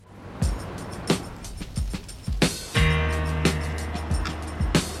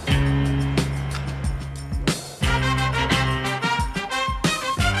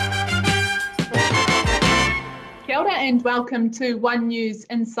and welcome to One News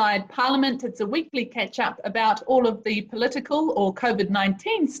Inside Parliament. It's a weekly catch-up about all of the political or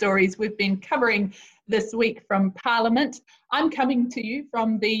COVID-19 stories we've been covering this week from Parliament. I'm coming to you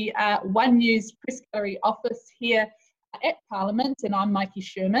from the One News Press Gallery office here at Parliament, and I'm Mikey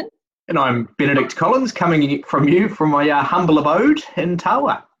Sherman. And I'm Benedict Collins, coming from you from my humble abode in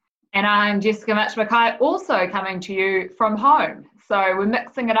Tawa. And I'm Jessica Mitch-Mackay, also coming to you from home. So we're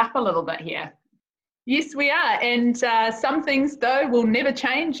mixing it up a little bit here. Yes, we are. And some things, though, will never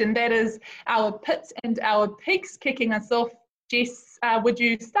change, and that is our pits and our peaks. Kicking us off, Jess, would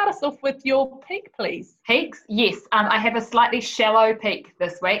you start us off with your peak, please? Peaks? Yes. I have a slightly shallow peak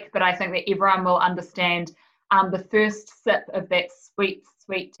this week, but I think that everyone will understand the first sip of that sweet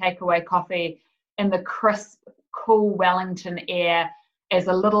takeaway coffee in the crisp, cool Wellington air as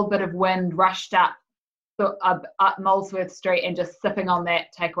a little bit of wind rushed up Molesworth Street and just sipping on that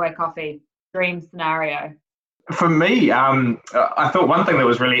takeaway coffee. Dream scenario. For me, I thought one thing that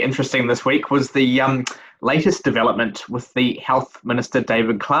was really interesting this week was the latest development with the Health Minister,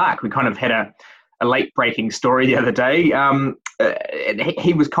 David Clark. We kind of had a late breaking story the other day.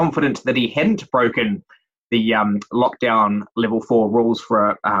 He was confident that he hadn't broken the lockdown level 4 rules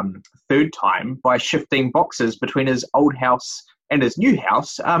for a third time by shifting boxes between his old house and his new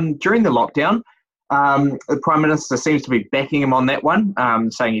house during the lockdown. The Prime Minister seems to be backing him on that one,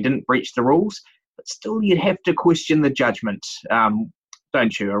 saying he didn't breach the rules. But still, you'd have to question the judgment,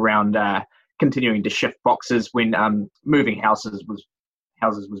 don't you, around continuing to shift boxes when moving houses was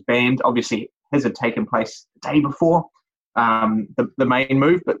banned. Obviously, his had taken place the day before the main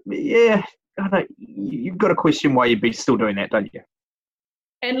move. But yeah, you've got to question why you'd be still doing that, don't you?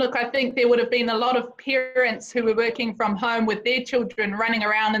 And look, I think there would have been a lot of parents who were working from home with their children running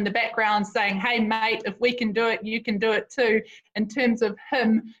around in the background saying, hey, mate, if we can do it, you can do it too, in terms of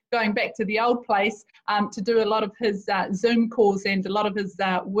him going back to the old place to do a lot of his Zoom calls and a lot of his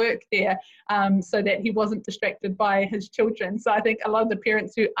work there so that he wasn't distracted by his children. So I think a lot of the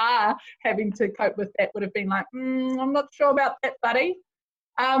parents who are having to cope with that would have been like, I'm not sure about that, buddy.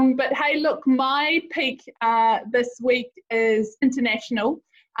 But hey, look, my peak this week is international.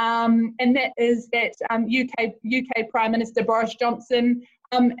 And that is that UK Prime Minister Boris Johnson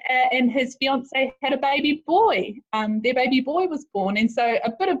and his fiancée had a baby boy. Their baby boy was born, and so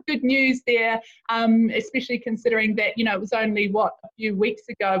a bit of good news there, especially considering that it was only a few weeks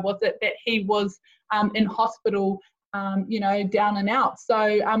ago was it that he was in hospital, down and out.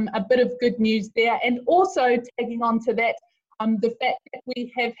 So a bit of good news there, and also tagging on to that, the fact that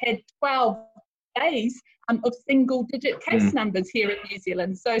we have had 12 days of single-digit case numbers here in New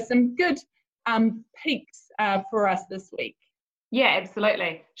Zealand. So some good peaks for us this week. Yeah,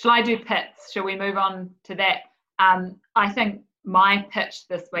 absolutely. Shall I do pits? Shall we move on to that? I think my pitch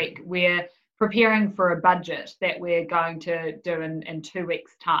this week, we're preparing for a budget that we're going to do in 2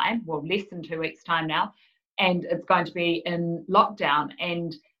 weeks' time, well, less than 2 weeks' time now, and it's going to be in lockdown.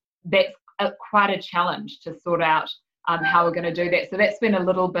 And that's quite a challenge to sort out how we're going to do that. So that's been a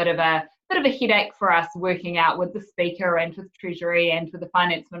little bit of a headache for us, working out with the Speaker and with Treasury and with the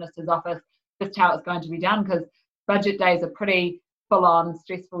Finance Minister's office just how it's going to be done, because budget day is a pretty full-on,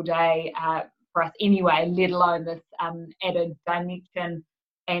 stressful day for us anyway, let alone this added dimension.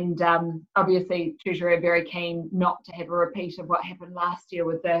 And obviously Treasury are very keen not to have a repeat of what happened last year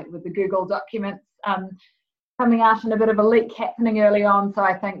with the Google documents coming out and a bit of a leak happening early on. So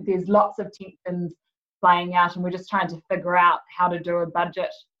I think there's lots of tensions playing out, and we're just trying to figure out how to do a budget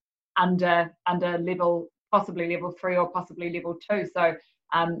under possibly level 3 or possibly level 2. So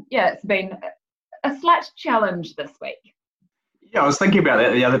it's been a slight challenge this week. Yeah, I was thinking about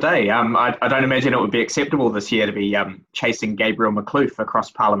that the other day. I don't imagine it would be acceptable this year to be chasing Gabriel McLoof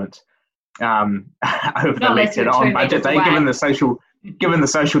across Parliament over the election on budget day, given the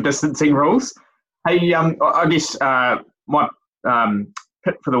social distancing rules. Hey, I guess my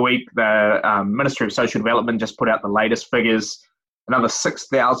pit for the week, the Ministry of Social Development just put out the latest figures. Another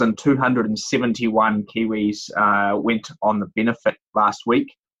 6,271 Kiwis went on the benefit last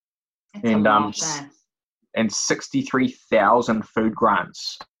week. That's and 63,000 food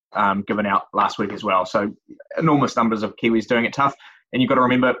grants given out last week as well. So enormous numbers of Kiwis doing it tough. And you've got to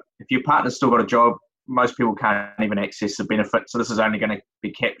remember, if your partner's still got a job, most people can't even access the benefit. So this is only going to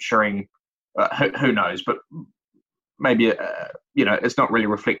be capturing, who knows, but maybe, it's not really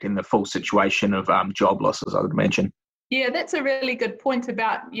reflecting the full situation of job losses, I would imagine. Yeah, that's a really good point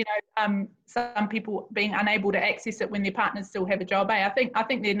about, some people being unable to access it when their partners still have a job. I think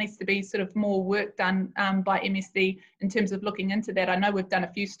there needs to be sort of more work done by MSD in terms of looking into that. I know we've done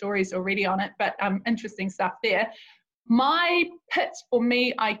a few stories already on it, but interesting stuff there. My pitch for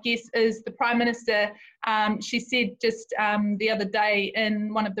me, I guess, is the Prime Minister. She said just the other day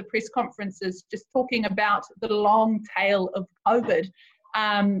in one of the press conferences, just talking about the long tail of COVID.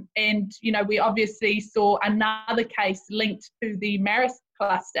 And, you know, we obviously saw another case linked to the Marist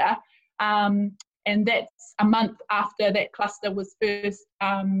cluster. And that's a month after that cluster was first,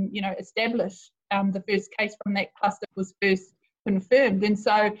 you know, established. The first case from that cluster was first confirmed. And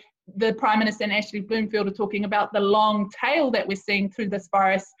so the Prime Minister and Ashley Bloomfield are talking about the long tail that we're seeing through this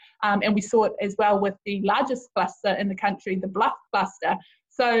virus. And we saw it as well with the largest cluster in the country, the Bluff cluster.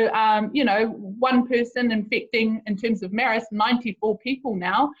 So, you know, one person infecting, in terms of Marist, 94 people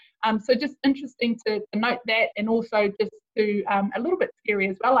now. So just interesting to note that, and also just to, a little bit scary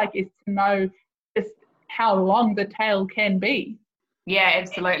as well, I guess, to know just how long the tail can be. Yeah,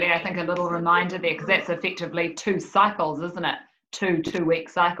 absolutely. I think a little reminder there, because that's effectively 2 cycles, isn't it? 2-week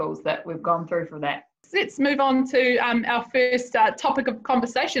cycles that we've gone through for that. Let's move on to our first topic of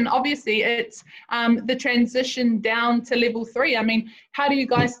conversation. Obviously, it's the transition down to level 3. I mean, how do you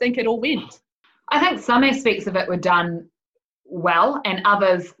guys think it all went? I think some aspects of it were done well, and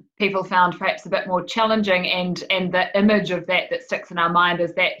others people found perhaps a bit more challenging. And the image of that sticks in our mind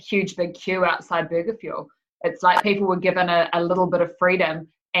is that huge big queue outside Burger Fuel. It's like people were given a little bit of freedom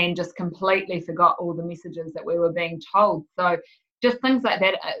and just completely forgot all the messages that we were being told. So just things like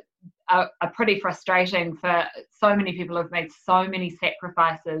that are pretty frustrating. For so many people have made so many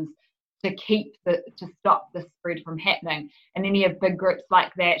sacrifices to stop the spread from happening. And then you have big groups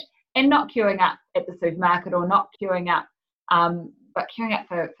like that, and not queuing up at the supermarket, or not queuing up, but queuing up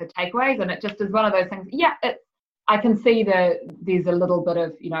for takeaways. And it just is one of those things. Yeah, I can see there's a little bit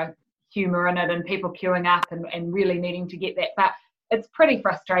of, you know, humour in it, and people queuing up and really needing to get that. But it's pretty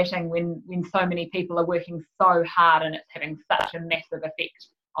frustrating when so many people are working so hard, and it's having such a massive effect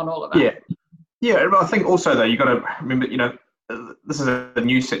on all of us. Yeah. I think also though, you got to remember, you know, this is a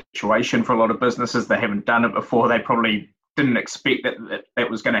new situation for a lot of businesses. They haven't done it before. They probably didn't expect that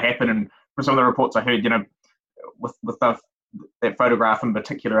was going to happen. And from some of the reports I heard, you know, with that photograph in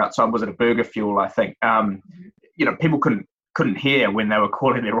particular outside, was it a Burger Fuel, I think, you know, people couldn't hear when they were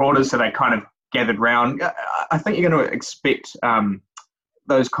calling their orders, so they kind of gathered round. I think you're going to expect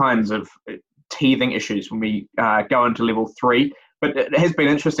those kinds of teething issues when we go into level 3. But it has been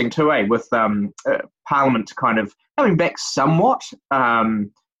interesting too, with Parliament kind of coming back somewhat.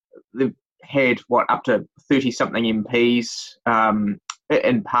 They've had, up to 30-something MPs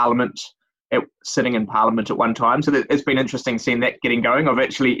in Parliament, sitting in Parliament at one time. So it's been interesting seeing that getting going. I've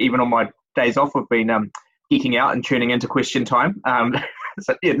actually, even on my days off, I've been geeking out and tuning into question time.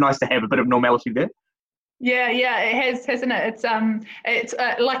 So yeah, nice to have a bit of normality there. Yeah, it has, hasn't it? It's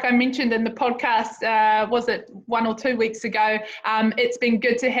like I mentioned in the podcast, was it 1 or 2 weeks ago? It's been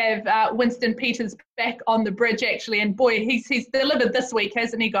good to have Winston Peters back on the bridge, actually, and boy, he's delivered this week,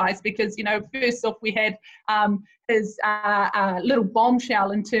 hasn't he, guys? Because, you know, first off, we had his little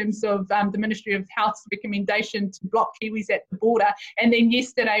bombshell in terms of the Ministry of Health's recommendation to block Kiwis at the border, and then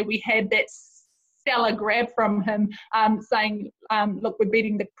yesterday we had that stellar grab from him saying, look, we're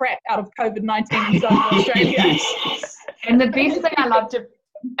beating the crap out of COVID-19 in Southern Australia. And the best thing I loved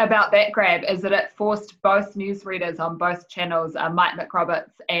about that grab is that it forced both newsreaders on both channels, Mike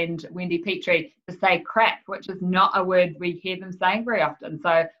McRoberts and Wendy Petrie, to say crap, which is not a word we hear them saying very often.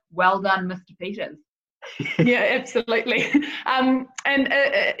 So well done, Mr. Peters. Yeah, absolutely. And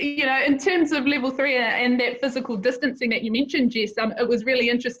you know, in terms of level 3 and that physical distancing that you mentioned, Jess, it was really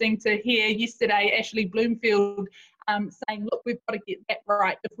interesting to hear yesterday Ashley Bloomfield saying, look, we've got to get that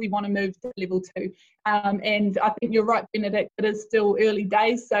right if we want to move to level 2. And I think you're right, Benedict, it is still early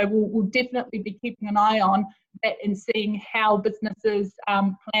days, so we'll definitely be keeping an eye on that and seeing how businesses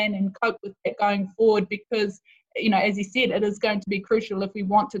plan and cope with that going forward, because, you know, as you said, it is going to be crucial if we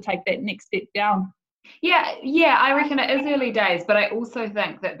want to take that next step down. Yeah, I reckon it is early days, but I also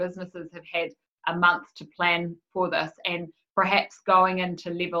think that businesses have had a month to plan for this, and perhaps going into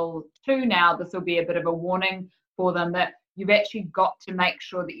level 2 now, this will be a bit of a warning for them that you've actually got to make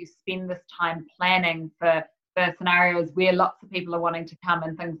sure that you spend this time planning for scenarios where lots of people are wanting to come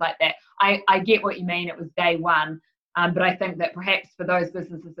and things like that. I get what you mean, it was day 1, but I think that perhaps for those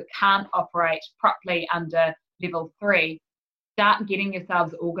businesses that can't operate properly under level 3, start getting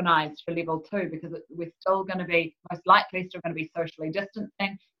yourselves organised for level 2, because we're still going to be, most likely still going to be socially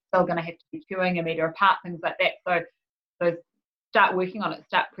distancing, still going to have to be queuing a metre apart, things like that. So start working on it,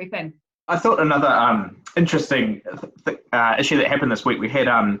 start prepping. I thought another interesting issue that happened this week, we had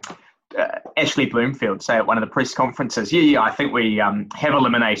Ashley Bloomfield say at one of the press conferences, I think we have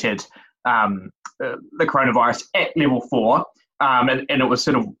eliminated the coronavirus at level 4, and it was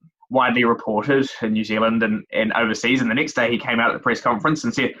sort of widely reported in New Zealand and overseas. And the next day he came out at the press conference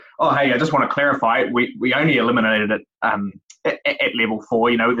and said, "Oh, hey, I just want to clarify, we only eliminated it at level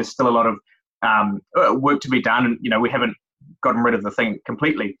 4. There's still a lot of work to be done, and we haven't gotten rid of the thing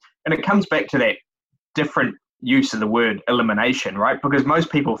completely." And it comes back to that different use of the word elimination, right? Because most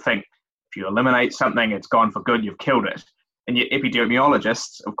people think if you eliminate something, it's gone for good, you've killed it. And yet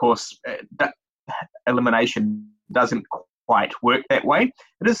epidemiologists, of course, elimination doesn't quite work that way.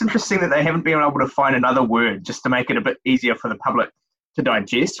 It is interesting that they haven't been able to find another word just to make it a bit easier for the public to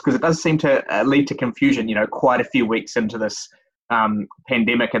digest, because it does seem to lead to confusion, quite a few weeks into this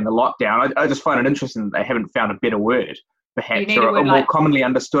pandemic and the lockdown. I just find it interesting that they haven't found a better word, perhaps, or a more commonly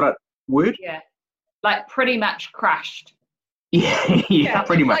understood word. Yeah, like pretty much crushed. Yeah,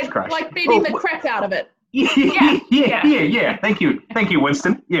 pretty much crushed. Like beating the crap out of it. Yeah. Thank you,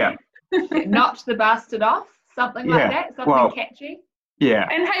 Winston. Yeah. Knocked the bastard off, something like that, something catchy. Yeah.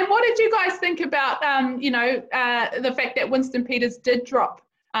 And hey, what did you guys think about, the fact that Winston Peters did drop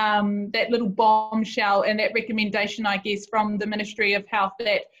that little bombshell and that recommendation, I guess, from the Ministry of Health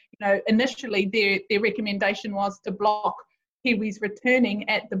that, initially their recommendation was to block Kiwis returning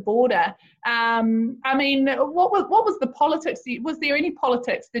at the border. What was the politics? Was there any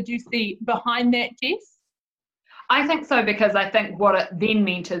politics did you see behind that, Jess? I think so, because I think what it then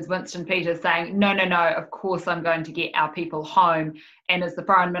meant is Winston Peters saying, no, of course I'm going to get our people home. And as the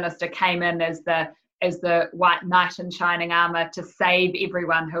Foreign Minister came in as the white knight in shining armour to save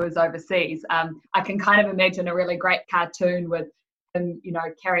everyone who is overseas, I can kind of imagine a really great cartoon with him,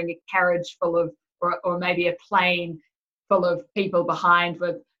 carrying a carriage full of, or maybe a plane full of people behind,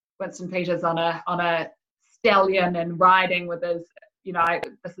 with Winston Peters on a stallion and riding with his,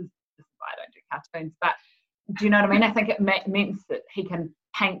 this is why I don't do cartoons, but do you know what I mean? I think it means that he can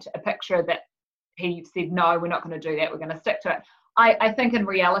paint a picture that he said, no, we're not going to do that, we're going to stick to it. I think in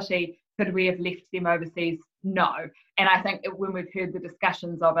reality, could we have left them overseas? No. And I think when we've heard the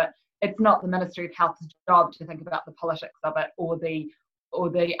discussions of it, it's not the Ministry of Health's job to think about the politics of it or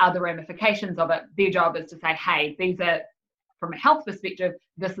the other ramifications of it. Their job is to say, hey, these are, from a health perspective,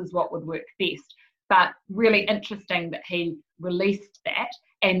 this is what would work best. But really interesting that he released that,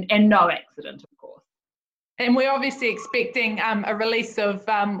 and no accident, of course. And we're obviously expecting a release of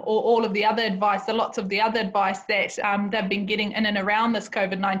all of the other advice, lots of the other advice that they've been getting in and around this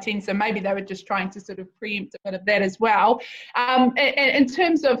COVID-19. So maybe they were just trying to sort of preempt a bit of that as well. In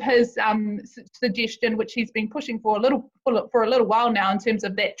terms of his suggestion, which he's been pushing for a little while now, in terms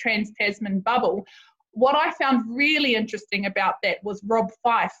of that trans-Tasman bubble, what I found really interesting about that was Rob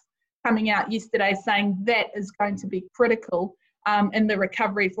Fyfe coming out yesterday saying that is going to be critical in the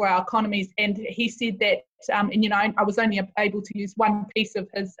recovery for our economies. And he said that, I was only able to use one piece of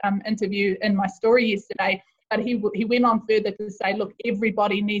his interview in my story yesterday, but he went on further to say, look,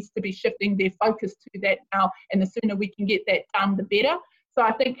 everybody needs to be shifting their focus to that now, and the sooner we can get that done, the better. So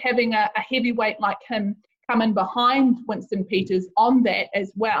I think having a heavyweight like him come in behind Winston Peters on that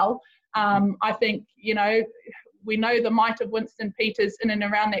as well, I think, we know the might of Winston Peters in and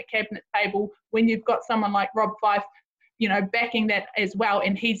around that cabinet table. When you've got someone like Rob Fyfe, backing that as well,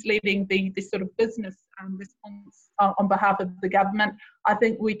 and he's leading the sort of business response on behalf of the government, I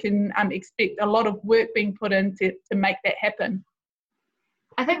think we can expect a lot of work being put in to make that happen.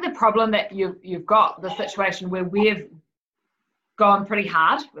 I think the problem that you've got, the situation where we've gone pretty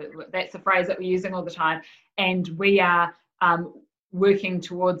hard, that's a phrase that we're using all the time, and we are working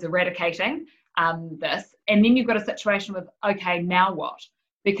towards eradicating this, and then you've got a situation with, okay, now what?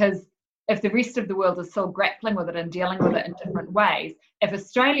 Because if the rest of the world is still grappling with it and dealing with it in different ways, if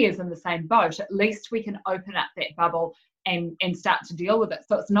Australia is in the same boat, at least we can open up that bubble and start to deal with it.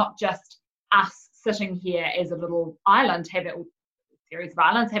 So it's not just us sitting here as a little island, having a series of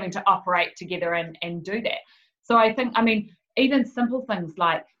islands having to operate together and do that. So I think, even simple things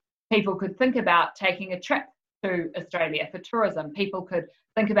like people could think about taking a trip to Australia for tourism. People could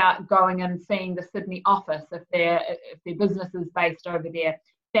think about going and seeing the Sydney office if their business is based over there.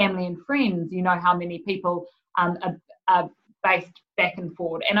 Family and friends, how many people are based back and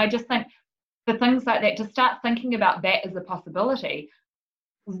forward. And I just think for things like that, to start thinking about that as a possibility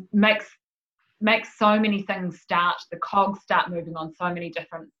makes so many things the cogs start moving on so many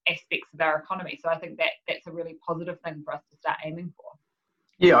different aspects of our economy. So I think that's a really positive thing for us to start aiming for.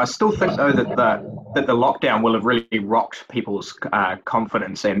 Yeah, I still think though that the lockdown will have really rocked people's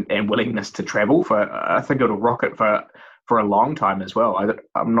confidence and willingness to travel. I think it'll rock it for a long time as well.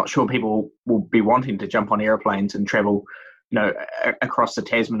 I'm not sure people will be wanting to jump on airplanes and travel, across the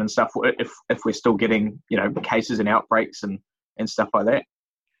Tasman and stuff if we're still getting, cases and outbreaks and stuff like that.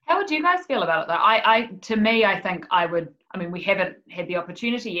 How would you guys feel about it though? To me, I think I I mean, we haven't had the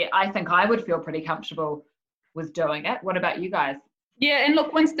opportunity yet. I think I would feel pretty comfortable with doing it. What about you guys? Yeah, and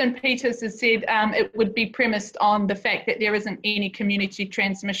look, Winston Peters has said it would be premised on the fact that there isn't any community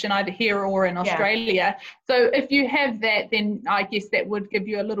transmission either here or in Australia. So if you have that, then I guess that would give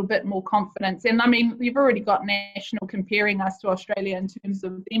you a little bit more confidence. And I mean, you've already got National comparing us to Australia in terms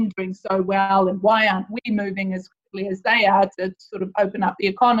of them doing so well, and why aren't we moving as quickly as they are to sort of open up the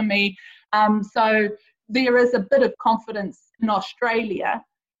economy. So there is a bit of confidence in Australia,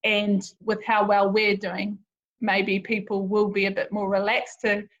 and with how well we're doing, maybe people will be a bit more relaxed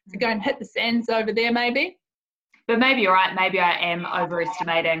to go and hit the sands over there maybe. But maybe you're right, maybe I am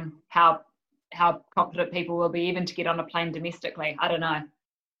overestimating how confident people will be even to get on a plane domestically. I don't know.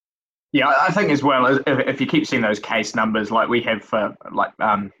 Yeah, I think as well, if you keep seeing those case numbers like we have for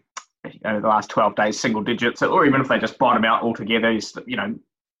the last 12 days, single digits, or even if they just bottom out altogether, you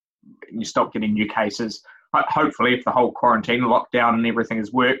stop getting new cases. Hopefully, if the whole quarantine lockdown and everything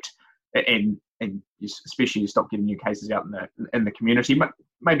has worked, and especially you stop getting new cases out in the community,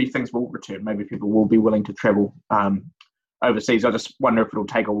 maybe things will return. Maybe people will be willing to travel overseas. I just wonder if it'll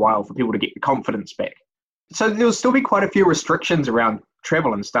take a while for people to get the confidence back. So there'll still be quite a few restrictions around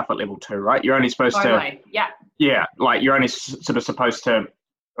travel and stuff at level 2, right? You're only supposed to, like you're only sort of supposed to.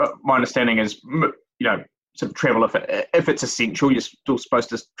 My understanding is, sort of travel if it's essential. You're still supposed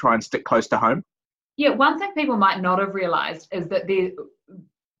to try and stick close to home. Yeah, one thing people might not have realised is that the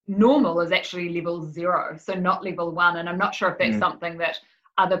normal is actually level 0, so not level 1. And I'm not sure if that's something that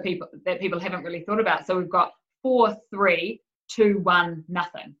people haven't really thought about. So we've got 4, 3, 2, 1,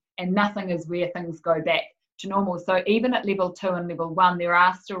 nothing, and nothing is where things go back to normal. So even at level 2 and level 1, there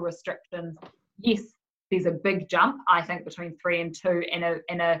are still restrictions. Yes, there's a big jump, I think, between 3 and 2,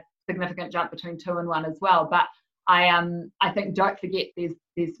 and a significant jump between 2 and 1 as well. But I think, don't forget, we've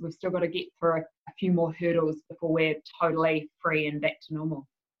still got to get through a few more hurdles before we're totally free and back to normal.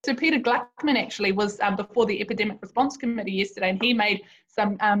 So Peter Gluckman actually was before the Epidemic Response Committee yesterday, and he made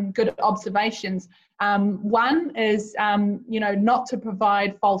some good observations. One is, not to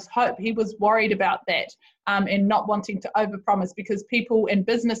provide false hope. He was worried about that and not wanting to overpromise, because people and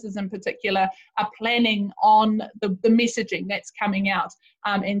businesses in particular are planning on the messaging that's coming out.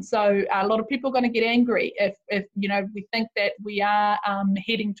 And so a lot of people are going to get angry if we think that we are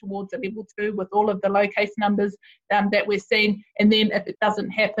heading towards a level 2 with all of the low case numbers that we're seeing. And then if it doesn't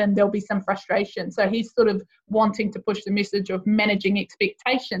happen, there'll be some frustration. So he's sort of wanting to push the message of managing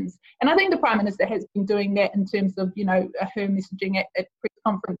expectations. And I think the Prime Minister has been doing that in terms of, her messaging at press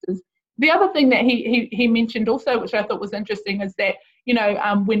conferences. The other thing that he mentioned also, which I thought was interesting, is that,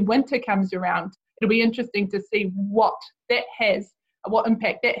 when winter comes around, it'll be interesting to see what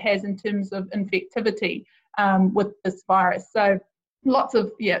impact that has in terms of infectivity with this virus. So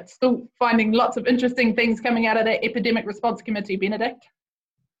still finding lots of interesting things coming out of that Epidemic Response Committee, Benedict.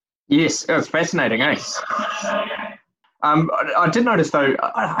 Yes, it was fascinating, eh? I did notice, though,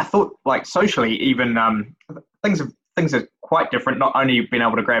 I thought, like, socially, even things are quite different. Not only being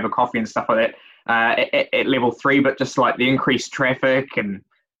able to grab a coffee and stuff like that at level 3, but just like the increased traffic and,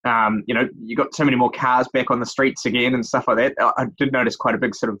 you got so many more cars back on the streets again and stuff like that. I did notice quite a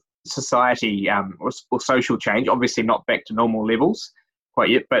big sort of society or social change. Obviously not back to normal levels quite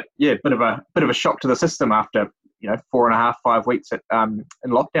yet, but yeah, bit of a shock to the system after 4.5, 5 weeks in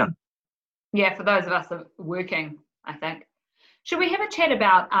lockdown. Yeah, for those of us working, I think. Should we have a chat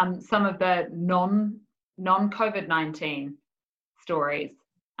about some of the non-COVID-19 stories?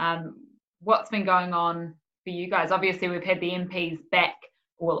 What's been going on for you guys? Obviously, we've had the MPs back,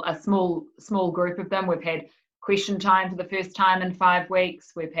 well, a small group of them. We've had question time for the first time in 5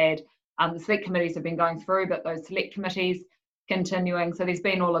 weeks. We've had the select committees have been going through, but those select committees continuing. So there's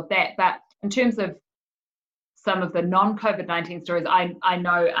been all of that. But in terms of some of the non-COVID-19 stories, I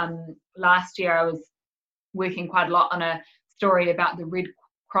know last year I was working quite a lot on a story about the Red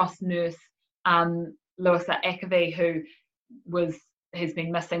Cross nurse, Louisa Ackerby, who has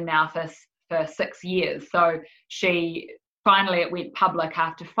been missing now for 6 years. So it went public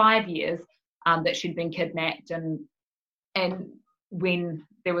after 5 years that she'd been kidnapped, and when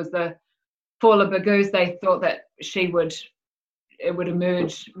there was the fall of Bagoos, they thought that it would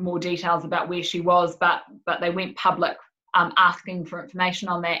emerge more details about where she was, but they went public asking for information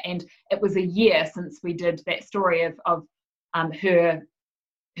on that. And it was a year since we did that story of her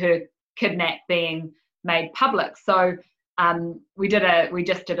kidnap being made public. So we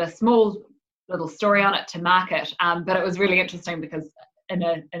just did a small little story on it to market, but it was really interesting because in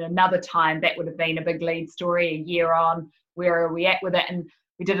another time that would have been a big lead story. A year on, where are we at with it? And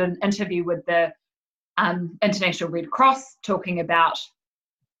we did an interview with the International Red Cross talking about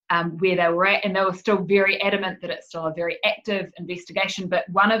where they were at, and they were still very adamant that it's still a very active investigation. But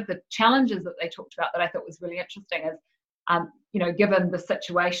one of the challenges that they talked about that I thought was really interesting is, given the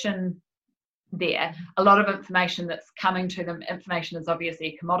situation there, a lot of information that's coming to them, information is obviously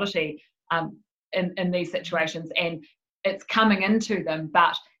a commodity in these situations, and it's coming into them,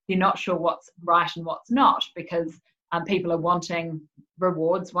 but they're not sure what's right and what's not, because people are wanting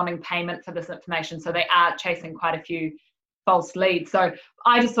rewards, wanting payment for this information, so they are chasing quite a few false leads. So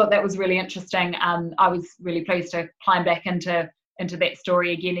I just thought that was really interesting. I was really pleased to climb back into that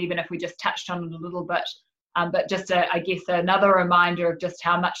story again, even if we just touched on it a little bit. But just, I guess, another reminder of just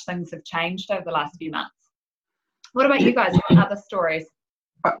how much things have changed over the last few months. What about you guys? What other stories?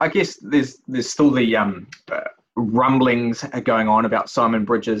 I guess there's still the rumblings going on about Simon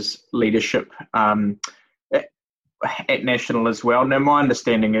Bridges' leadership at National as well. Now, my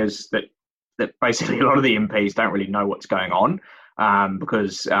understanding is that basically a lot of the MPs don't really know what's going on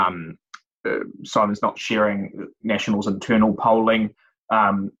because Simon's not sharing National's internal polling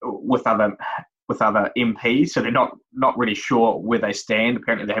with other MPs, so they're not really sure where they stand.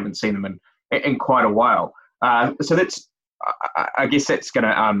 Apparently, they haven't seen them in quite a while. So I guess that's going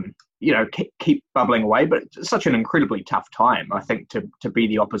to keep bubbling away. But it's such an incredibly tough time, I think, to be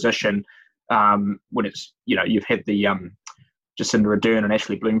the opposition when it's you've had the Jacinda Ardern and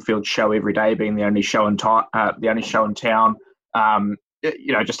Ashley Bloomfield show every day being the only show in town.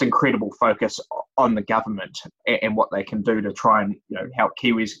 Just incredible focus on the government and what they can do to try and help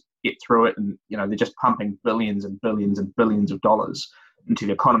Kiwis get through it. And they're just pumping billions and billions and billions of dollars into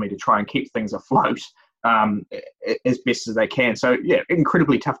the economy to try and keep things afloat as best as they can. So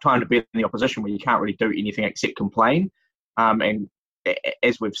incredibly tough time to be in the opposition where you can't really do anything except complain. And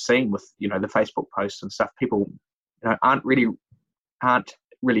as we've seen with the Facebook posts and stuff, people aren't really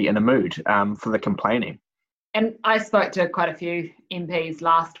in a mood for the complaining. And I spoke to quite a few MPs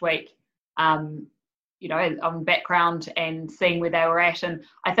last week, on background and seeing where they were at, and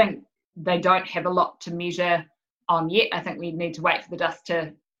I think they don't have a lot to measure on yet. I think we need to wait for the dust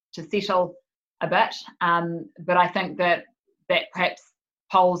to settle a bit, but I think that perhaps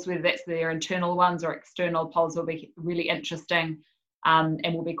polls, whether that's their internal ones or external polls, will be really interesting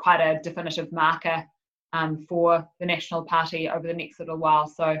and will be quite a definitive marker for the National Party over the next little while.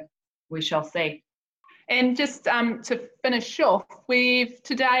 So we shall see. And just to finish off,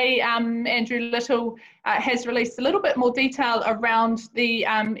 today Andrew Little has released a little bit more detail around the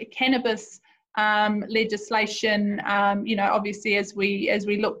cannabis legislation. Obviously as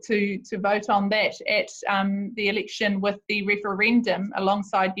we look to vote on that at the election with the referendum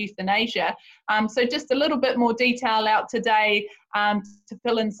alongside euthanasia. So just a little bit more detail out today to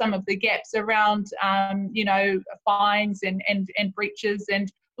fill in some of the gaps around fines and breaches, and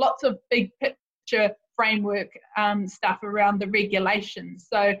lots of big picture framework stuff around the regulations.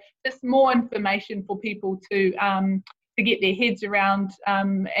 So just more information for people to get their heads around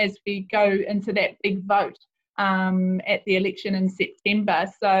as we go into that big vote at the election in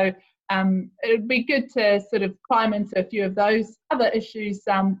September. So it would be good to sort of climb into a few of those other issues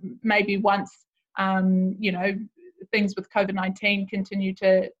maybe once things with COVID-19 continue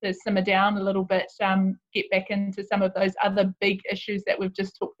to simmer down a little bit, get back into some of those other big issues that we've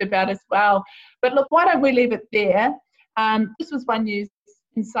just talked about as well. But look, why don't we leave it there? This was One News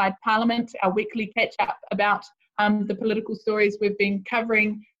Inside Parliament, our weekly catch-up about the political stories we've been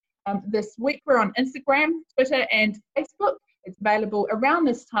covering this week. We're on Instagram, Twitter and Facebook. It's available around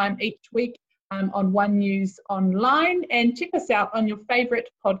this time each week on One News Online. And check us out on your favourite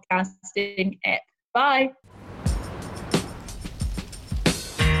podcasting app. Bye.